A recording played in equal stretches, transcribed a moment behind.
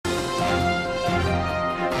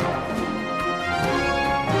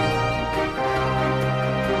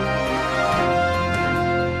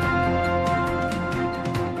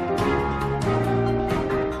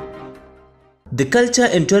The Culture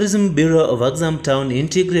and Tourism Bureau of Axum Town in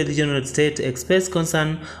Tigray Regional State expressed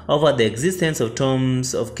concern over the existence of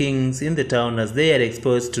tombs of kings in the town as they are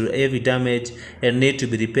exposed to heavy damage and need to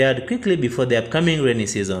be repaired quickly before the upcoming rainy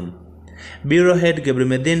season. Bureau head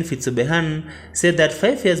Birhanu said that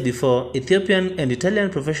 5 years before, Ethiopian and Italian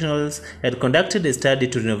professionals had conducted a study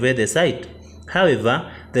to renovate the site.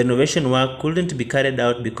 However, the renovation work couldn't be carried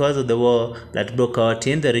out because of the war that broke out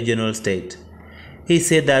in the regional state. He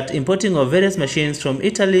said that importing of various machines from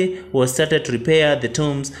Italy was started to repair the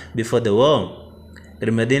tombs before the war.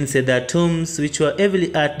 Birhanu said that tombs which were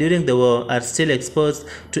heavily hurt during the war are still exposed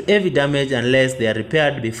to heavy damage unless they are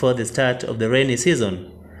repaired before the start of the rainy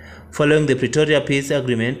season. Following the Pretoria Peace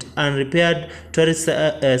Agreement, unrepaired tourist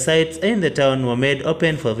sites in the town were made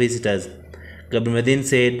open for visitors. Birhanu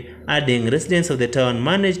said, adding, residents of the town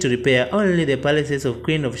managed to repair only the palaces of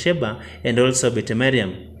Queen of Sheba and also Bet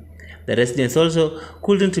Mariam. The residents also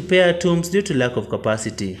couldn't repair tombs due to lack of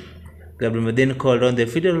capacity. Birhanu called on the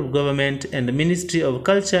federal government and the Ministry of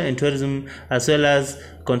Culture and Tourism as well as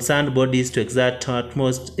concerned bodies to exert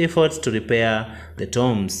utmost efforts to repair the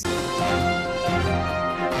tombs.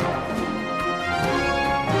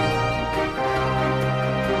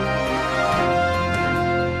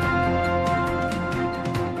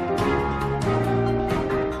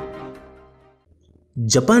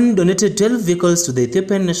 Japan donated 12 vehicles to the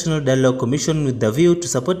Ethiopian National Dialogue Commission with the view to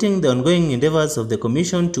supporting the ongoing endeavors of the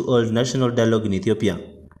Commission to hold national dialogue in Ethiopia.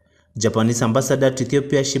 Japanese ambassador to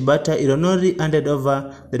Ethiopia Shibata Ironori handed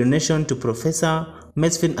over the donation to Professor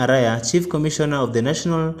Mesfin Araya, Chief Commissioner of the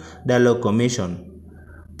National Dialogue Commission.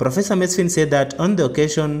 Professor Mesfin said that on the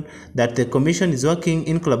occasion that the Commission is working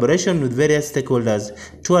in collaboration with various stakeholders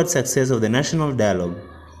towards success of the national dialogue.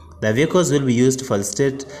 The vehicles will be used to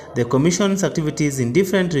facilitate the Commission's activities in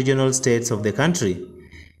different regional states of the country.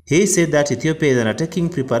 He said that Ethiopia is undertaking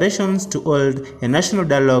preparations to hold a national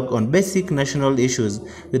dialogue on basic national issues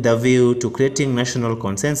with a view to creating national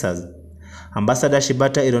consensus. Ambassador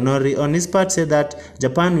Shibata Ironori on his part said that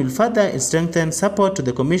Japan will further strengthen support to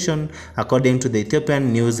the Commission according to the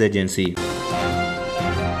Ethiopian news agency.